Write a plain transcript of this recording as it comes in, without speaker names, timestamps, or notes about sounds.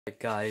Alright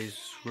guys,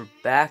 we're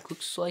back.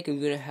 Looks like I'm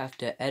gonna have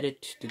to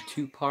edit the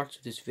two parts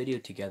of this video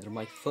together.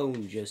 My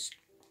phone just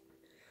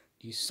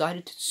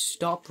decided to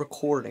stop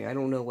recording. I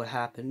don't know what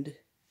happened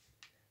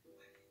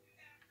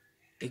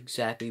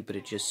exactly, but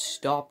it just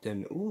stopped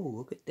and ooh,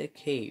 look at that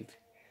cave.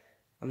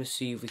 I'm gonna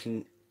see if we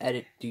can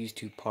edit these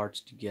two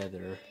parts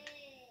together.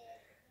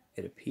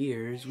 It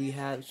appears we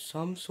have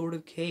some sort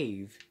of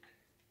cave.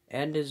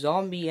 And a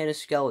zombie and a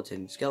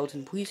skeleton.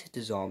 Skeleton, please hit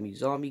the zombie.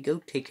 Zombie, go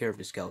take care of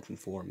the skeleton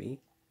for me.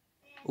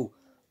 Ooh,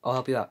 I'll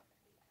help you out.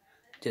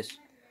 Just,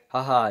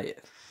 haha,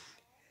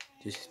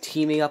 just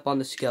teaming up on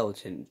the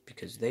skeleton,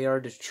 because they are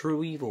the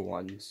true evil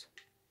ones.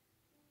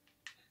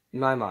 In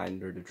my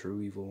mind, they're the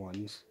true evil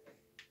ones.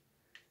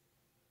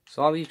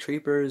 Zombie,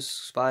 creepers,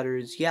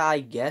 spiders, yeah, I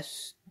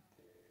guess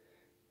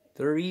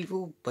they're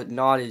evil, but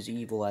not as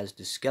evil as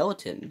the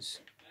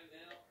skeletons.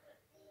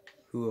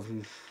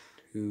 Ooh,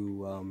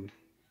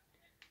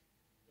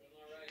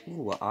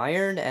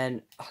 iron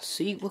and,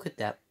 see, look at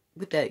that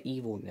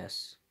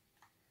evilness.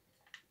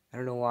 I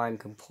don't know why I'm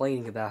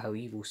complaining about how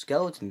evil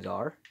skeletons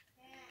are,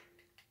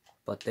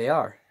 but they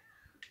are.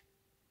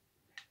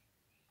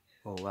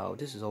 Oh wow,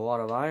 this is a lot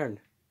of iron.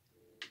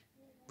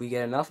 If we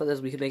get enough of this,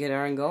 we can make an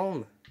iron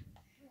golem.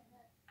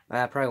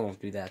 I probably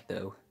won't do that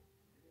though.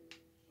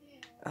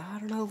 I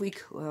don't know if we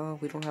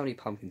don't have any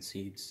pumpkin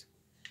seeds.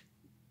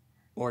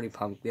 Or we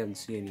haven't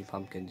seen any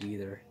pumpkins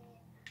either.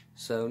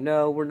 So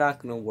no, we're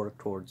not going to work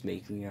towards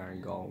making an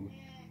iron golem.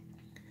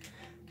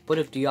 But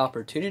if the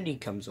opportunity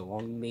comes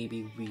along,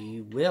 maybe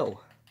we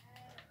will.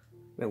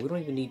 Man, we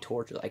don't even need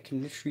torches. I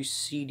can literally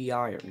see the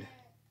iron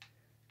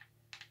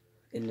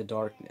in the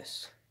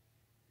darkness.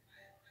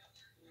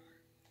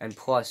 And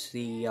plus,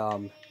 the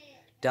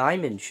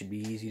diamonds should be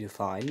easy to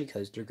find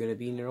because they're going to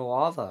be near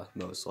lava,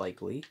 most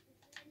likely.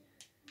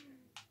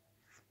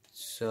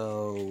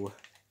 So,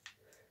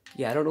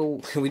 yeah, I don't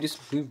know. We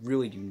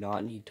really do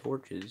not need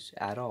torches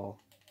at all.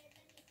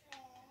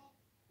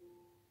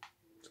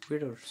 It's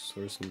weird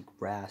there's some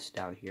grass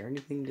down here.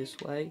 Anything this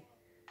way?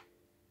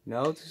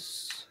 No, this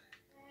is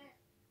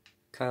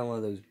kind of one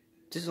of those.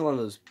 This is one of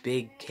those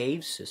big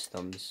cave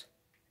systems.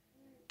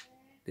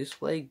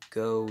 This way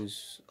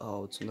goes.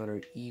 Oh, it's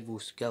another evil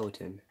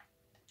skeleton.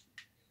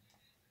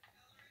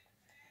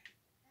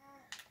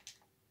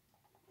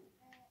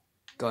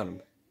 Got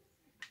him.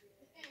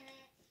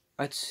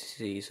 Let's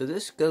see. So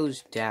this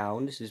goes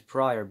down. This is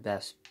probably our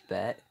best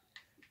bet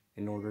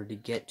in order to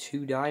get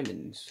 2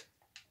 diamonds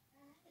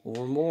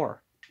or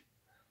more.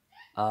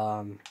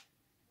 But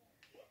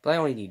I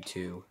only need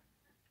 2.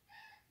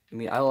 I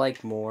mean, I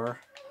like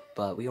more,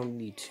 but we only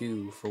need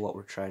 2 for what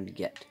we're trying to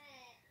get.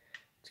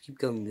 Let's keep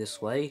going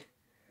this way.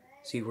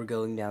 See, we're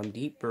going down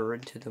deeper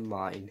into the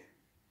mine.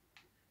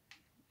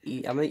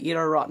 I'm gonna eat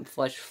our rotten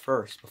flesh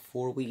first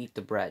before we eat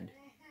the bread.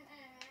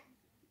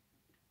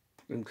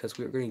 Because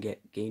we're gonna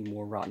gain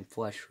more rotten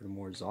flesh for the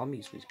more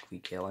zombies we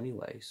kill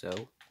anyway,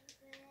 so.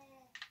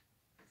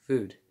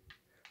 Food.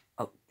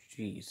 Oh,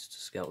 jeez, it's a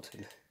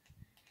skeleton.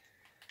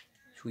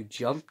 Should we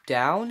jump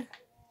down?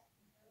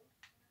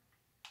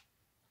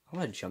 I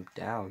want to jump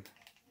down.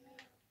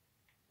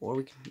 Or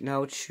we can,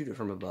 no, let's shoot it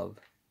from above.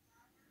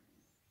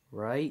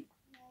 Right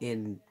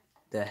in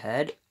the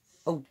head.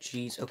 Oh,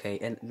 jeez, okay,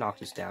 and knock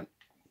this down.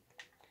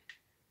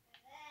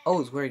 Oh,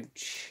 it's wearing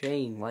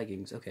chain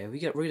leggings. Okay,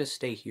 we're gonna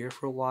stay here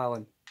for a while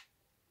and...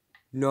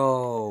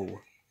 No!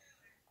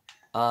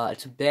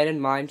 It's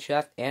abandoned mine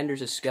shaft and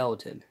there's a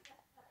skeleton.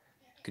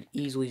 Could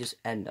easily just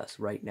end us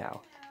right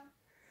now.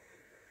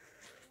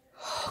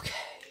 Okay.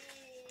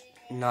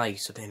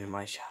 Nice, abandoned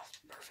mine shaft.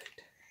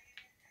 Perfect.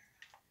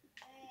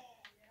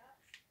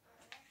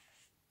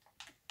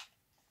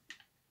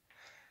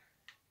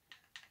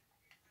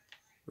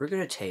 We're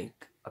gonna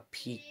take a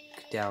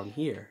peek down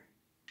here.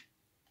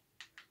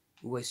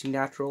 Ooh, I see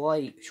natural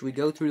light. Should we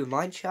go through the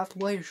mine shaft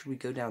way or should we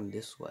go down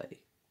this way?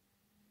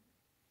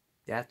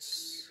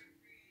 That's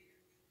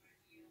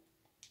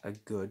a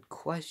good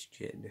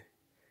question.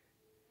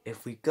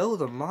 If we go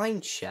the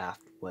mine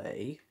shaft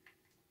way,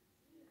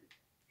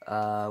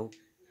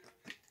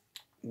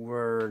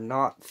 we're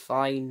not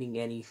finding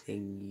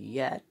anything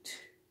yet.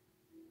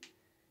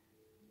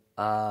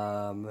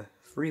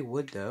 Free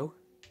wood though.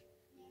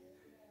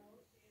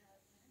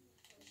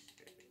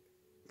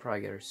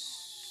 Probably get our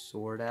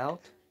sword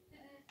out.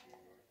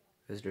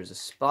 Because there's a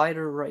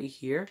spider right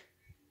here.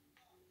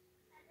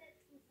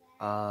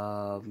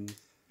 I don't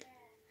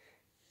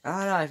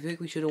know, I think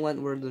we should have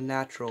went where the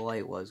natural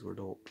light was, where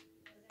the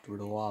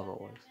lava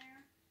was.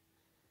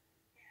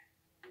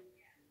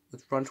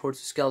 Let's run towards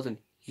the skeleton.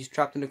 He's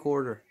trapped in the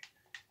corner.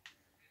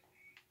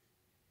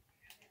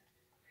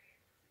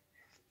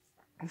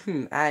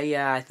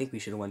 Yeah, I think we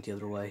should have went the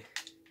other way.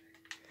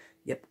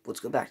 Yep,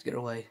 let's go back the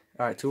other way.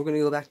 Alright, so we're gonna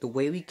go back the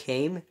way we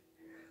came,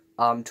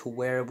 to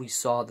where we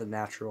saw the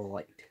natural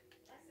light.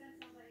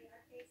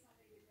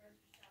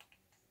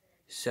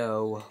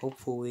 So,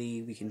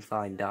 hopefully we can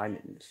find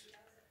diamonds.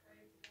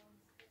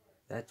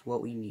 That's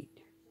what we need.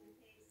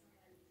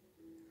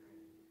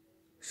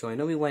 So I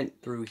know we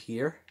went through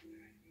here.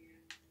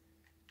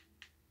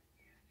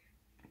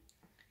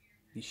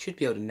 We should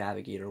be able to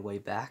navigate our way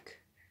back.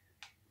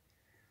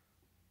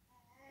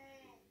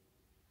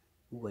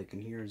 Ooh, I can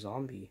hear a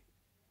zombie.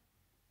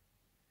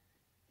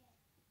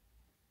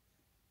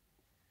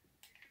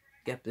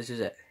 Yep, this is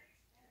it.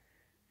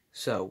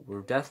 So,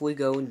 we're definitely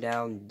going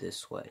down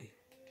this way.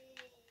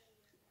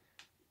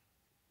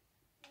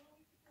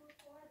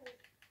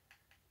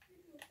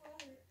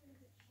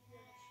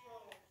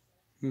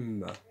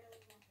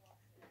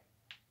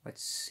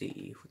 Let's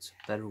see, what's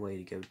a better way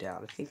to go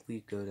down? I think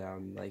we go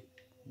down, like,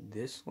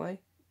 this way.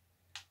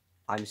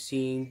 I'm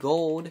seeing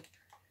gold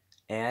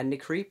and the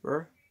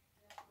creeper.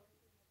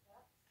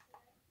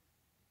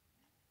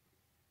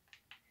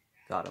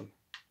 Got him.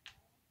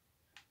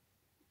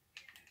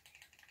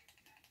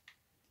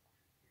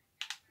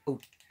 Oh,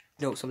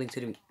 no, something's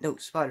hitting me. No,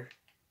 spider.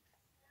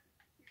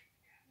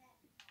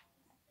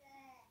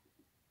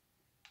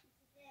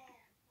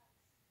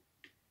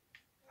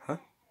 Huh?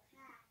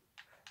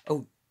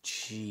 Oh,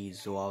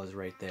 jeez, the lava's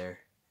right there.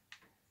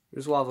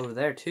 There's lava over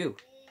there, too.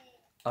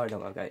 Oh,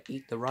 no, I gotta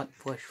eat the rotten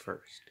flesh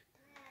first.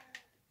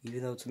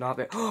 Even though it's not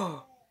very...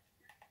 Oh!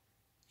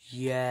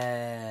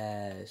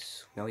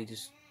 Yes! Now we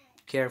just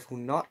careful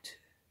not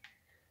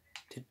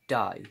to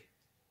die.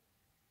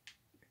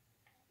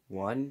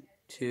 1,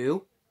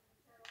 2...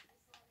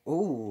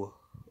 Ooh!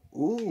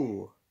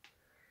 Ooh!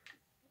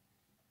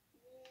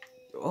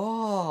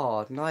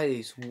 Oh,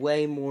 nice.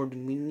 Way more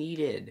than we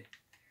needed.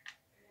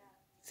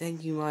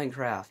 Thank you,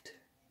 Minecraft.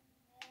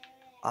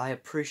 I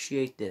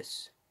appreciate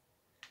this.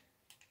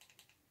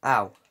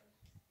 Ow.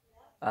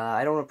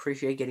 I don't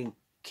appreciate getting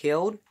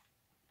killed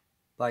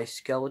by a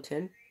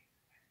skeleton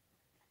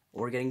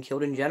or getting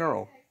killed in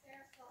general.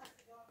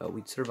 But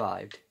we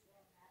survived.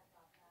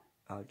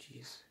 Oh,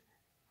 jeez.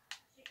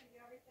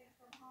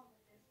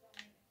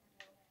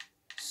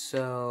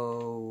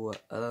 So,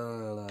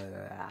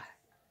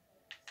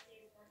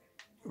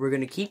 we're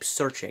gonna keep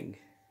searching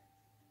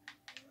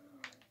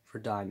for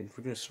diamonds.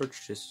 We're gonna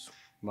search this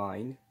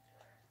mine.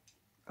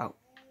 Oh.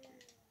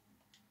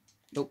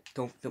 Nope,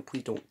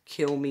 please don't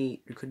kill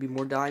me. There could be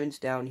more diamonds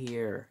down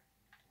here.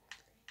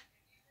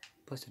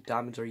 Plus, the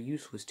diamonds are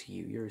useless to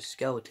you. You're a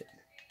skeleton.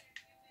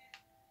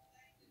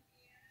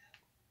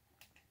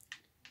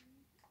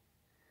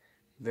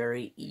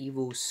 Very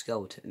evil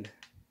skeleton.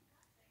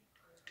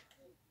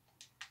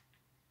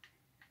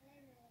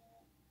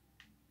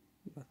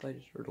 I thought I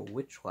just heard a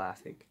witch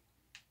laughing.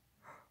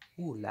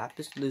 Ooh,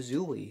 lapis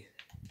lazuli.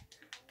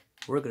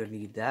 We're gonna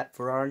need that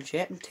for our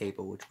enchantment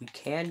table, which we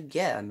can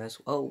get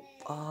unless... Oh,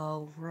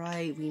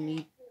 right. We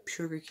need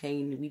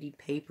sugarcane. We need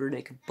paper to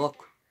make a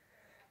book.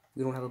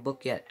 We don't have a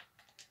book yet.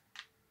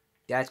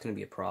 That's gonna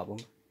be a problem.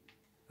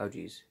 Oh,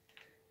 jeez.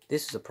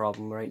 This is a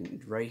problem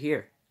right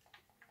here.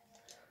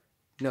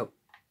 No.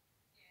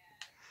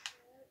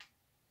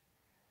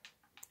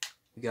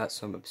 We got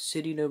some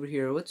obsidian over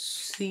here. Let's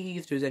see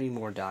if there's any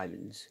more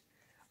diamonds.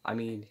 I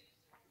mean,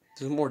 if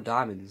there's more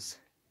diamonds.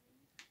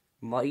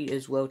 Might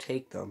as well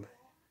take them.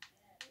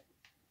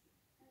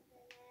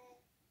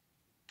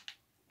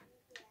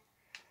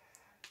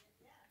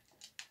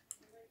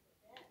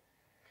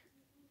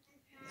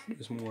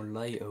 There's more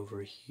light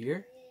over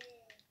here.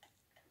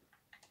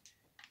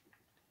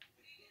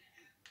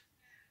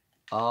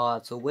 Ah,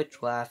 it's a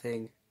witch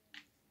laughing.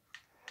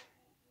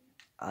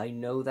 I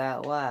know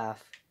that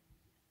laugh.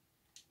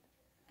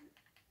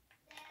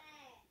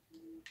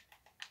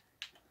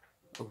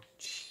 Oh,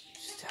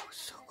 jeez, that was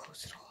so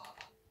close to the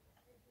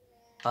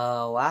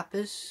lava.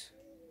 Lapis.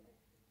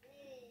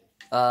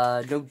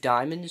 No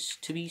diamonds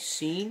to be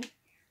seen.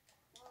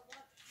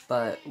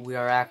 But we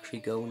are actually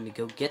going to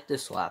go get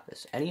this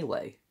lapis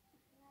anyway.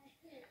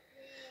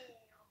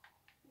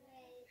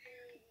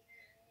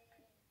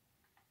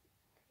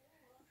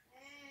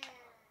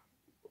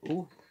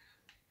 Ooh.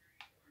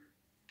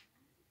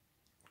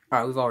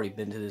 Alright, we've already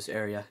been to this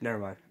area. Never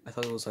mind. I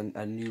thought it was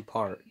a new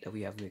part that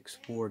we haven't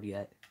explored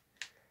yet.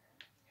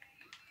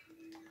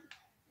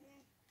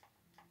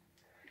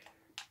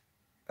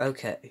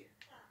 Okay.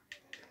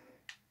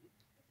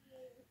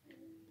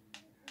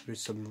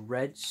 There's some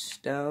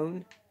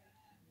redstone.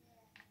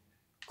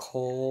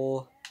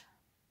 Coal.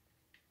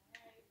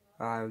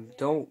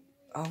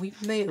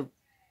 We've made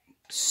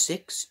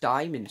 6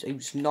 diamonds. I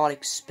was not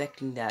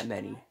expecting that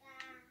many.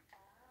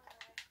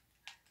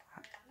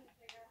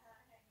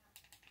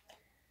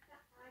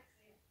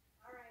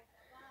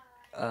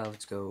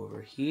 Let's go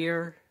over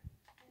here.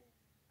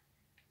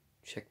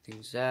 Check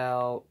things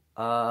out.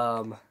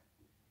 I'm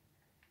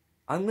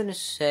gonna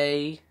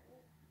say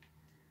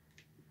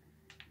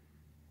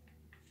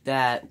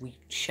that we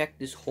check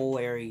this whole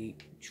area.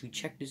 We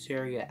check this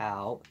area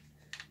out.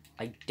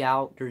 I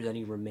doubt there's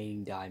any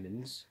remaining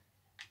diamonds.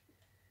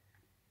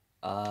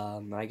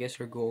 I guess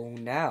our goal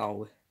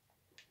now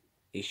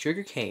is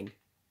sugarcane.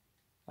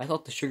 I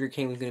thought the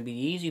sugarcane was gonna be the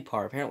easy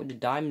part. Apparently the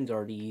diamonds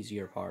are the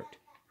easier part.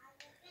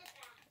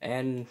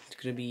 And it's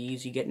gonna be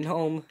easy getting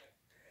home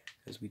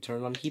as we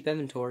turn on keep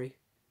inventory.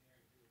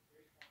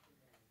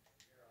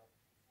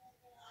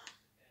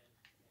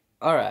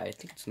 Alright, I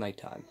think it's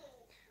nighttime.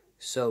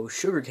 So,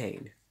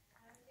 sugarcane.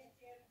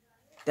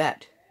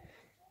 That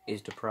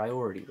is the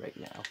priority right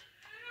now.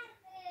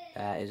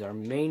 That is our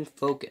main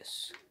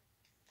focus.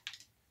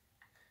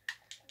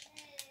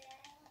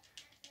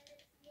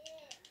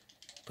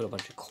 Put a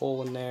bunch of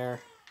coal in there,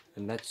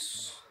 and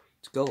let's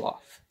go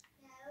off.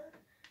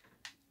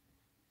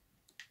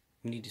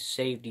 We need to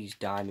save these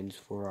diamonds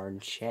for our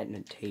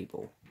enchantment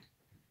table.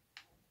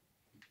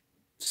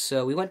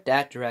 So we went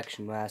that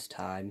direction last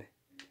time.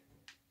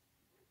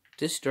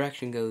 This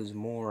direction goes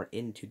more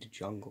into the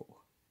jungle.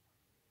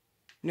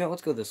 No,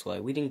 let's go this way.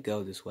 We didn't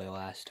go this way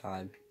last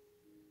time.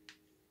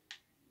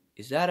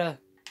 Is that a...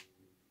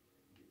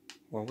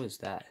 Or what is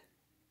that?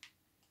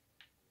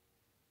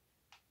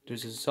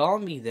 There's a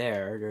zombie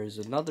there. There's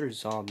another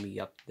zombie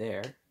up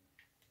there.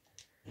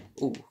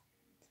 Ooh.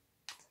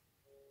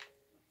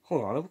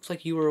 Hold on, it looks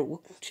like you were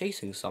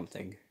chasing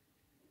something.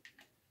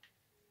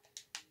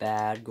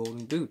 Bad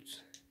golden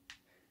boots.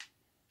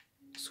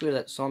 I swear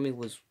that zombie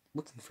was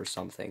looking for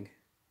something.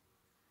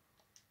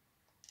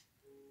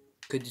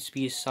 Could this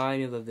be a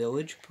sign of a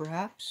village,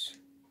 perhaps?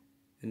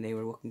 And they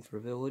were looking for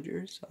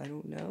villagers? I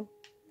don't know.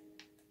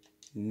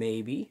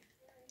 Maybe.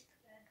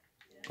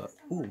 But,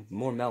 ooh,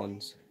 more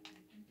melons.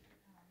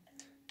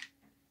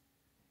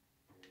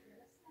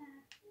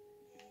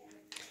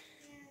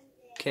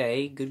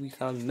 Okay, good we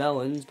found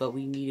melons, but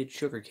we needed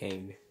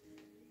sugarcane.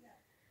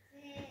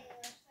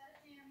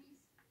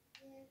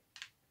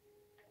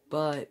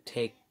 But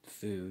take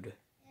food.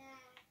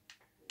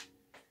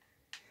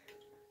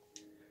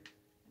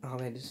 Oh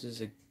man, this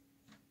is a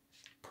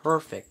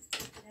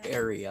perfect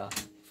area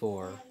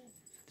for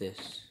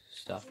this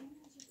stuff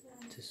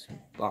to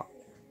spawn.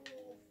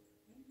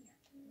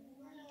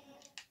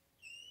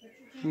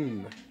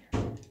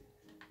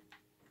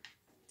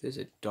 There's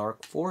a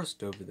dark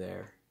forest over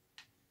there.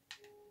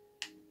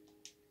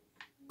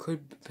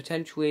 Could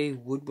potentially a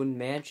woodland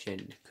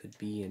mansion could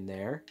be in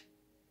there.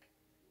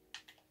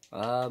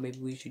 Maybe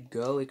we should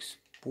go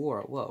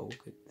explore. Whoa,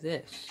 look at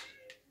this.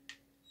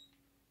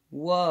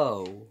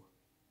 Whoa.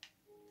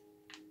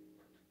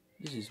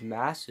 This is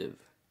massive.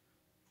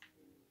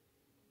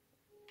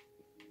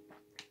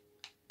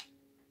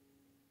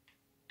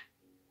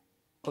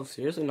 Oh,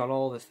 seriously? Not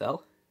all of it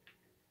fell?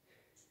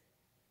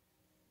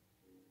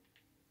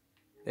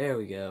 There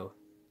we go.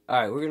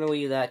 Alright, we're gonna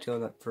leave that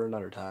for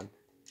another time.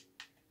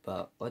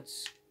 But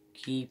let's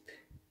keep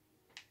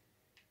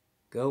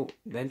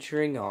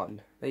venturing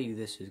on. Bet you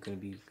this is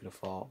gonna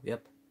fall.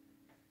 Yep.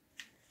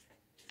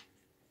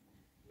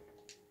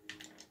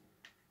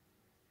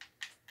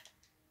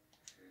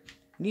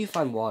 We need to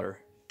find water,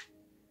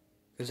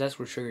 because that's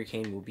where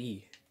sugarcane will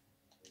be.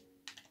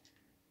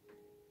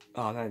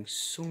 Oh, I'm having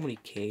so many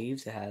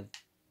caves that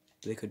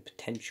they could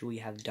potentially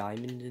have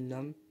diamonds in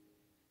them.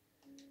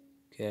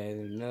 Okay,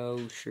 there's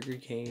no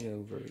sugarcane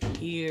over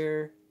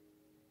here.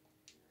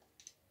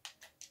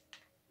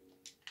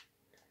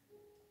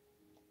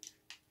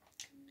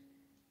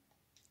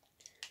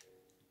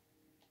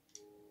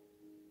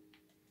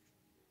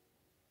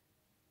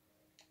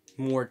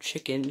 More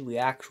chicken. We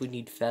actually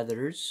need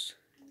feathers.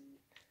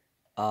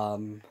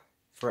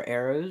 For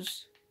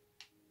arrows.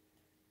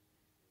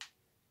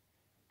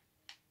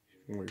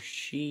 More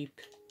sheep.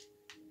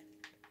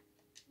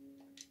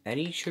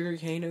 Any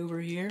sugarcane over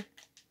here?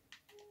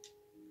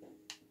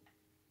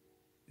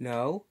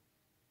 No.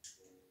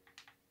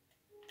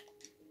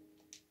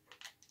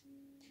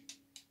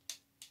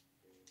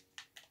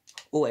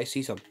 Oh, I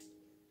see some.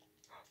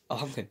 A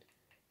pumpkin.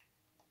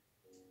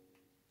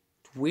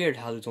 It's weird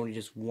how there's only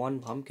just one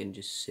pumpkin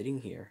just sitting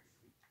here.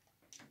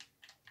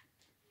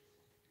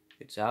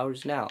 It's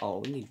ours now. Oh,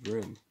 we need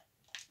room.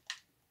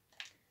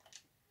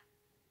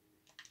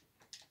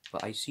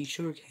 But I see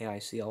sugarcane. I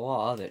see a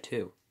lot of it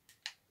too.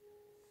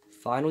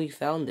 Finally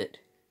found it.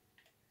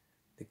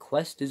 The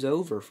quest is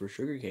over for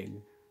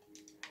sugarcane.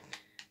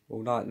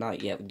 Well,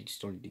 not yet. We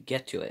just need to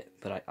get to it.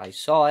 But I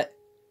saw it.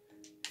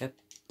 Yep,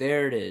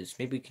 there it is.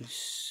 Maybe we can...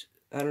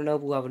 I don't know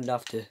if we'll have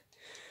enough to...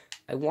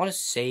 I want to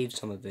save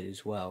some of it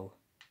as well,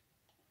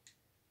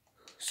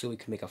 so we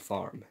can make a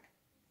farm.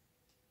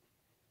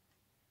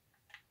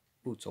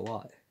 Ooh, it's a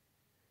lot.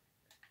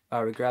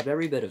 Alright, we grabbed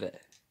every bit of it.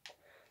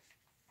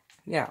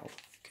 Now,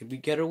 could we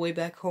get our way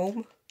back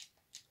home?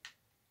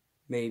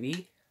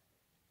 Maybe.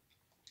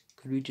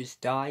 Could we just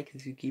die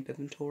because we keep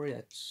inventory?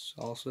 That's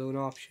also an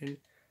option.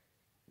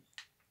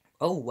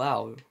 Oh,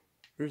 wow.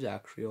 There's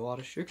actually a lot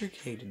of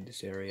sugarcane in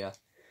this area.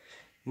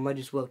 We might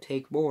as well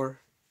take more,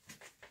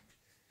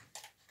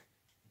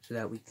 so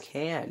that we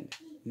can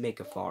make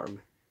a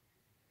farm.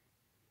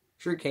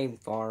 Sugarcane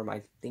farm,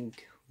 I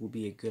think, will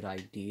be a good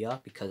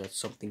idea, because that's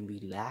something we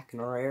lack in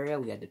our area.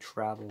 We had to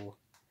travel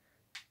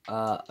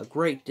a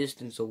great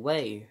distance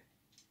away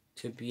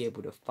to be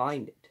able to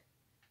find it.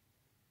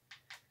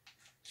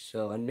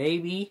 So, and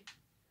maybe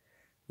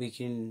we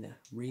can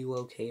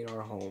relocate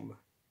our home.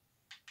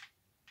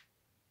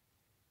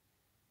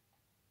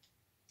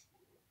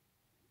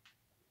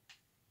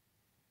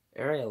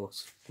 Area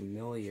looks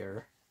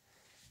familiar.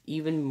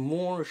 Even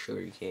more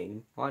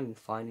sugarcane. I'm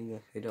finding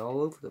it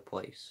all over the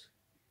place.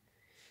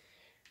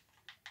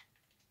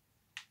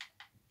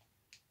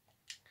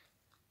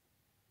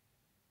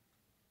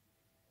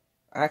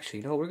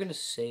 Actually, no, we're gonna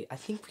say, I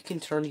think we can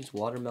turn these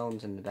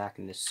watermelons in the back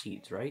into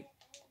seeds, right?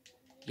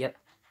 Yep.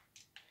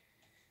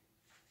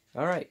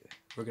 Alright,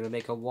 we're gonna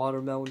make a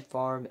watermelon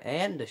farm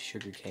and a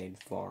sugarcane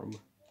farm.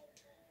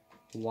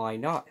 Why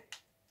not?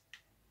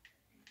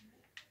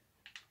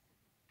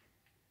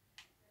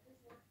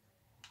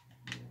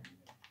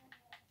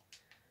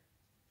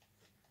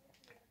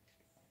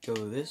 Go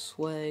this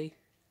way.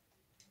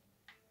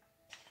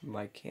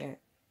 I can't.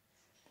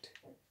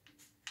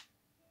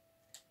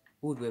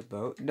 Ooh, we have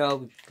bone. No,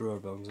 we threw our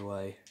bones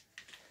away.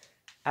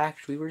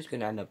 Actually, we're just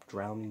gonna end up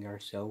drowning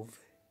ourselves.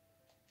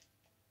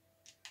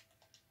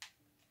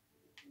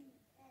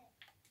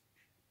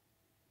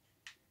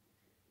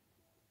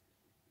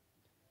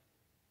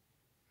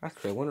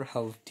 Actually, I wonder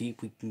how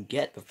deep we can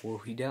get before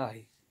we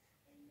die.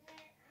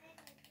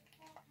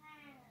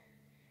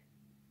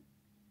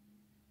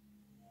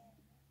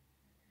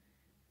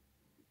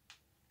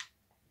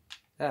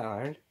 That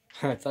iron?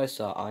 I thought I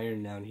saw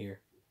iron down here.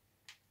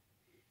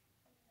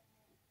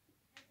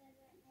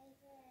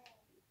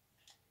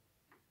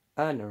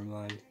 Ah, never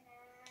mind.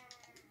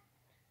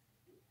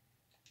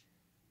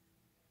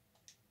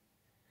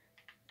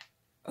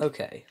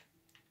 Okay.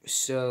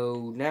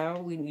 So, now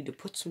we need to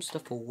put some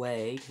stuff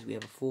away, because we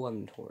have a full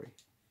inventory.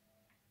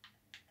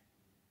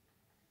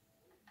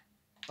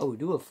 Oh, we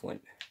do have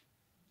flint.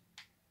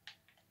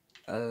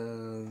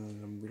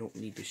 We don't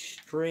need the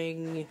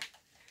string.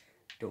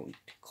 Don't need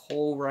the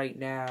coal right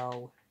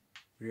now.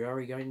 We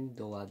already got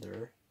the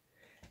leather.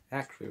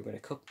 Actually, we're gonna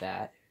cook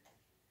that.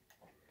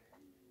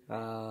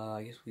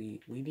 I guess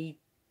we need...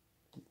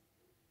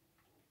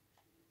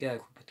 Yeah, we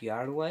put the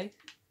iron away.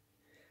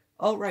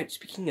 Oh, right,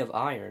 speaking of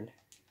iron.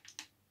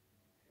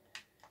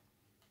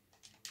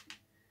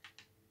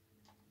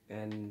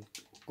 And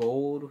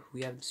gold,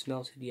 we haven't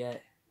smelted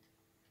yet.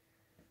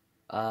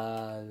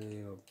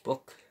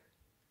 Book.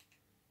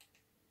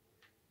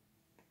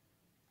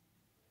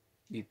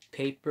 The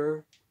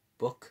paper,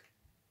 book.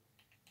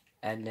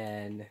 And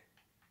then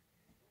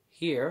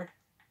here.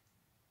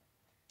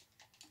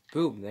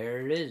 Boom,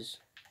 there it is.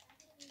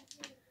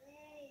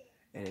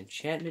 An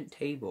enchantment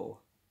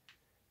table.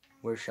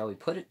 Where shall we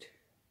put it?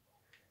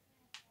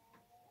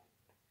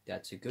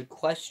 That's a good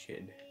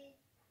question.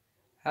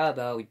 How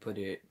about we put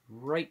it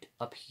right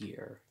up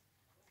here?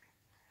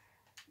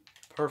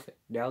 Perfect.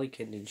 Now we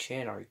can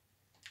enchant our...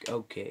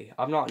 Okay,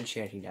 I'm not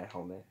enchanting that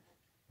helmet.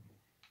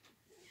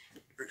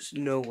 There's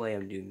no way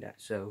I'm doing that,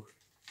 so...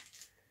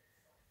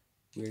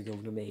 We're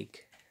going to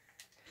make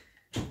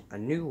a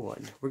new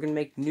one. We're going to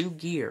make new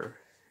gear.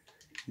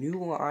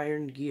 New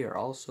iron gear.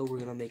 Also, we're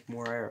going to make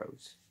more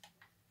arrows.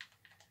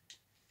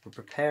 We're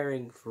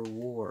preparing for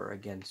war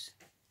against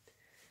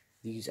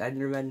these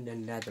Endermen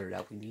and Nether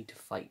that we need to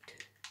fight.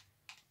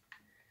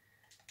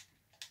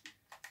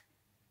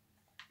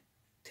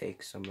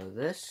 Take some of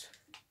this.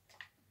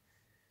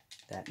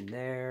 That in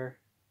there.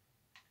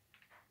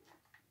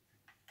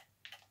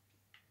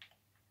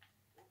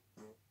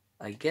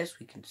 I guess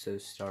we can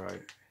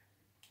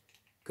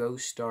go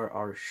start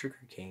our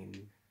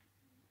sugarcane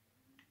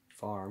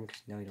farm,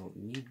 because now we don't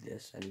need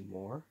this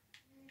anymore.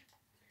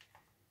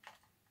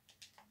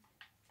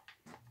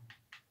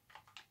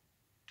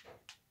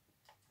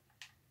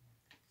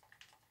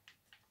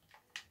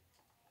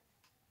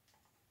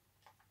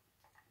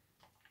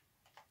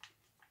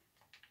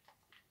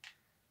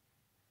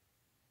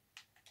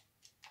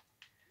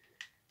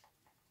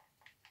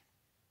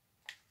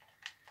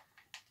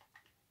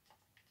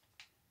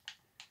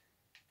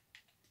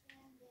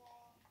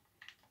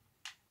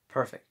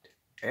 Perfect.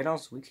 And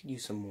also, we could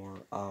use some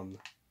more,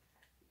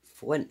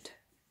 flint.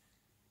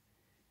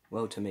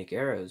 Well, to make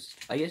arrows.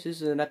 I guess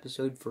this is an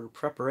episode for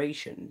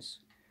preparations.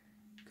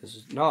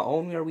 Because not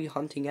only are we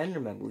hunting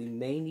Endermen, we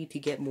may need to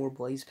get more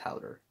blaze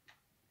powder.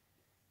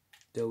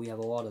 Though we have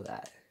a lot of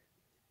that.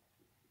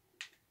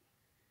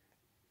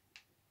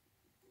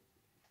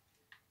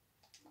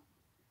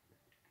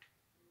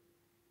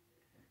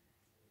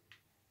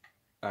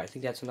 Alright, I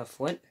think that's enough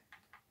flint.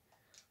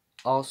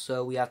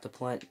 Also, we have to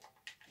plant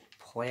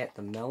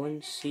the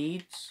melon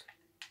seeds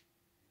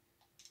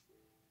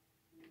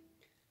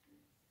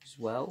as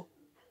well.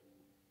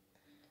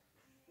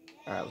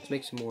 Alright, let's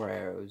make some more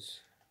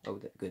arrows.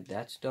 Oh, good,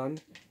 that's done.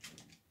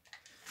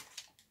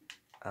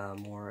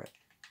 More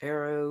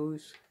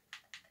arrows.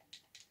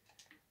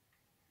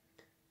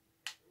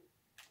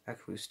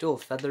 Actually, we still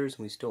have feathers,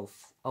 and we still have...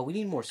 Oh, we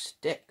need more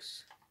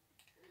sticks.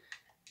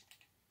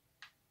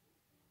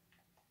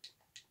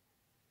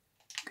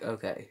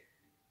 Okay.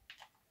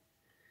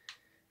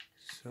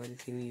 So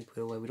anything we need to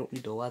put away? We don't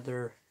need the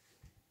leather.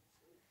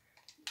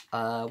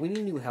 We need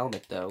a new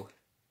helmet, though.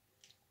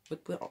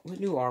 What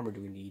new armor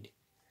do we need?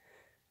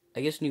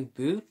 I guess new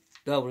boot?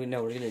 No, we're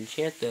gonna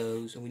enchant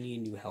those, and we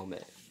need a new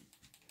helmet.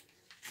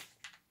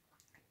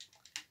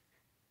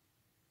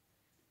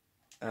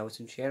 Let's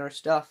enchant our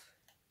stuff.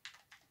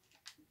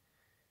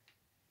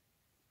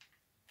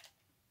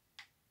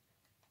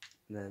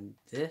 And then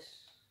this.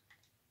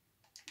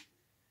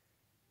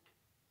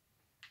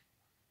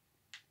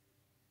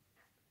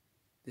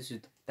 This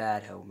is the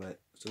bad helmet,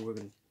 so we're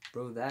gonna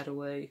throw that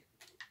away.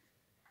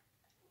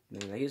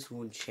 And then I guess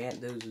we'll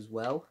enchant those as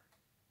well.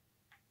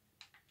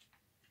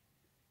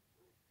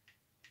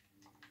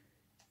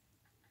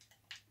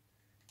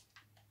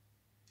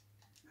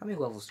 How many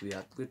levels do we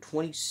have? We're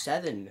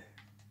 27.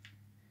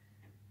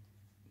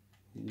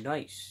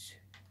 Nice.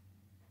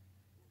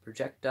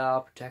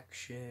 Projectile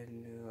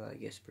protection. I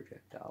guess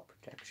projectile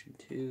protection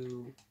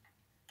 2.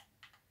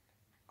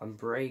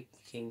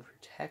 Unbreaking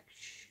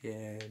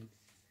protection.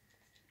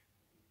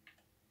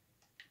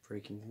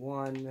 Breaking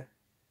 1.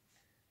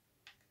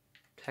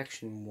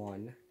 Protection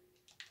 1.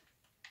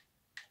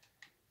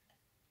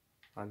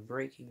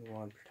 Unbreaking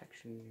 1.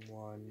 Protection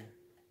 1.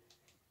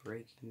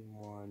 Breaking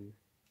 1.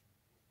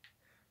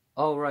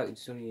 Oh, right, we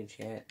still need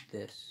to enchant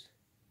this.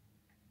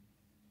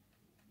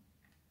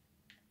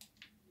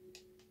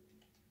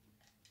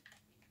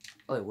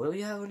 Oh, wait, what do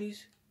we have on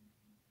these?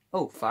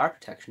 Oh, fire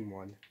protection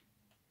 1.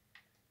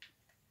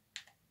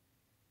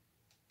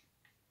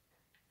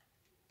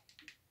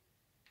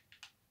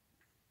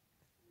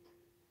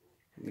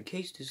 In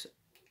case this,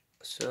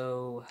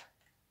 so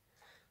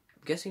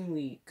I'm guessing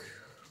we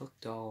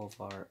cooked all of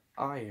our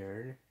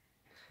iron,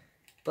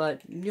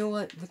 but you know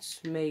what?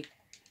 Let's make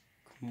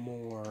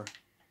more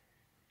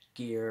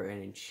gear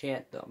and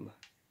enchant them.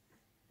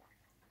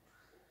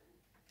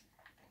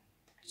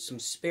 Some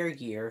spare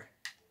gear,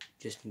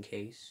 just in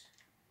case.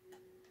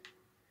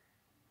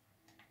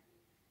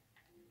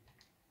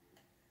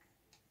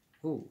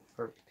 Ooh,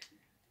 perfect.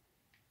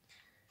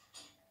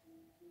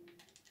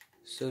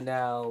 So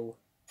now,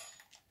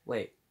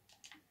 wait.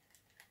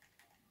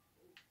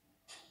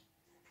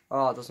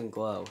 Oh, it doesn't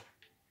glow.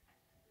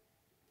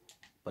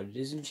 But it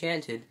is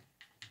enchanted.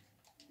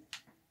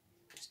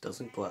 It just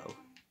doesn't glow.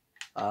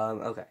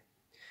 Okay.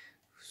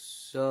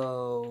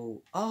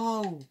 So,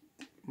 oh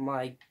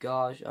my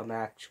gosh, I'm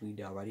actually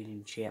dumb. I didn't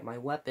enchant my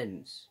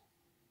weapons.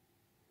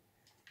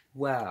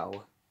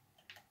 Wow.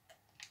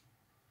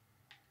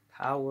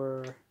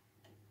 Power.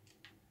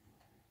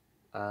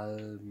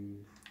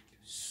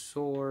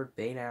 Sword,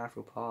 Bane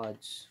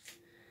Arthropods.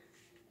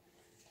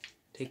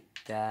 Take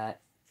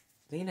that.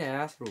 Bane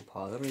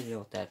Arthropod, I don't even know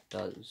what that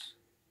does.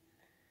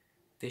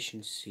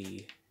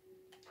 Efficiency.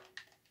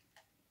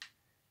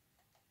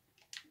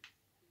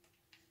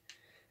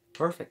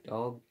 Perfect,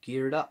 all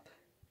geared up.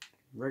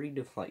 Ready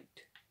to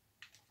fight.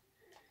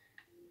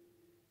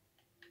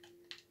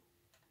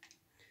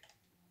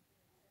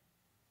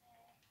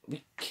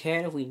 We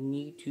can if we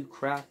need to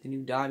craft a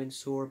new diamond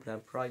sword, but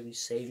I'm probably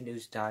saving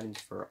those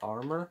diamonds for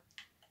armor.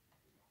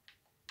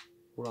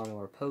 We're on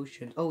our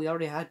potions. Oh, we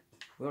already had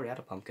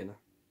a pumpkin.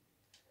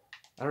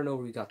 I don't know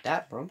where we got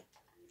that from.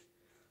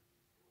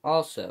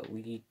 Also,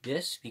 we need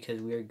this because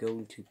we are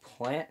going to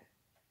plant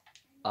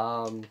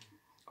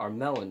our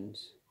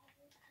melons.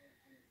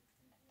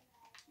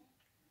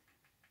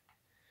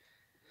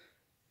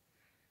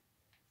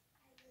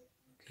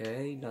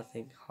 Okay,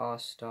 nothing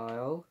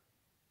hostile.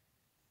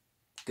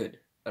 Good.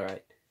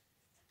 Alright.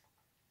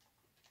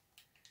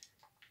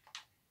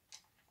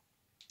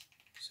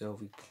 So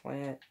if we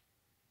plant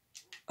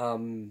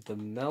the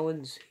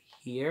melons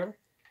here,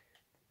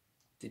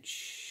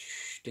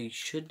 they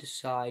should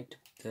decide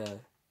to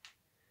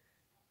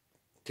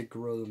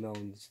grow the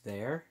melons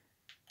there.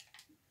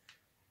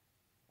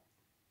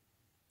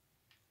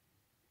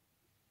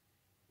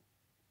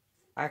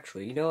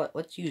 Actually, you know what?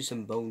 Let's use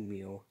some bone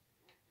meal.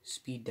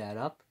 Speed that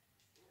up.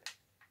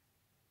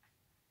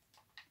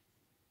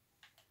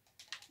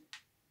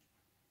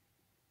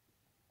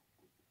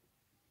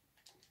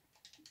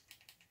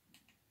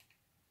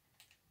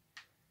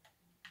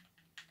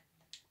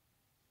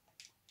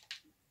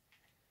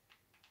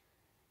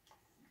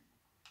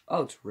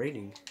 Oh, it's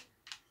raining.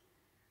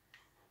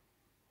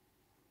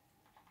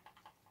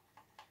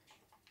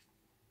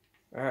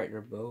 Alright, you're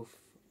both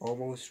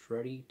almost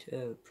ready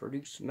to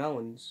produce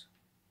melons.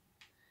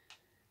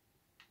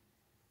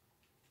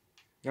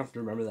 You have to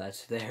remember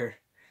that's there,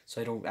 so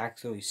I don't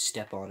accidentally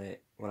step on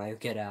it when I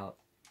get out.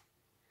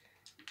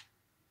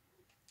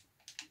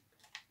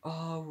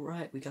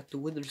 Alright, we got the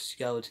wither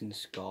skeleton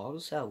skull. How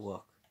does that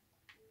look?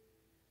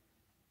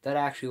 That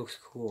actually looks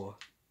cool.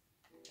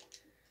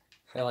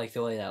 I like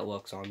the way that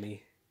looks on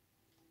me.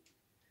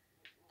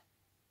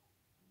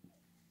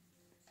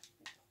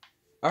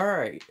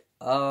 Alright,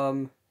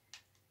 do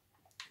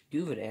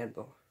have an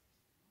anvil.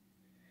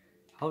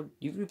 How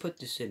you can put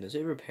this in? Does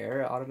it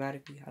repair it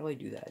automatically? How do I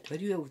do that? Do I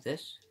do that with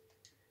this?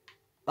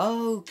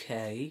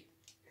 Okay.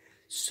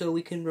 So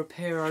we can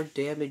repair our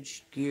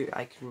damaged gear.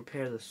 I can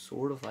repair the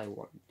sword if I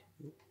want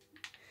to.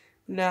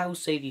 Now we'll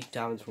save these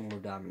diamonds for more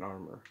diamond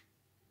armor.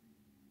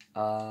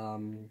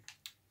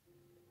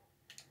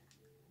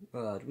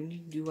 Do we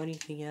need to do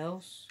anything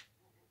else?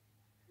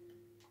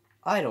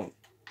 I don't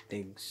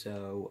think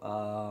so.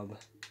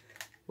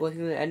 Well, I'm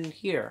gonna end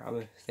here. I'm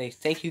gonna say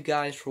thank you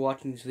guys for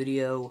watching this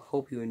video.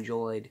 Hope you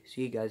enjoyed.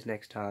 See you guys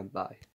next time. Bye.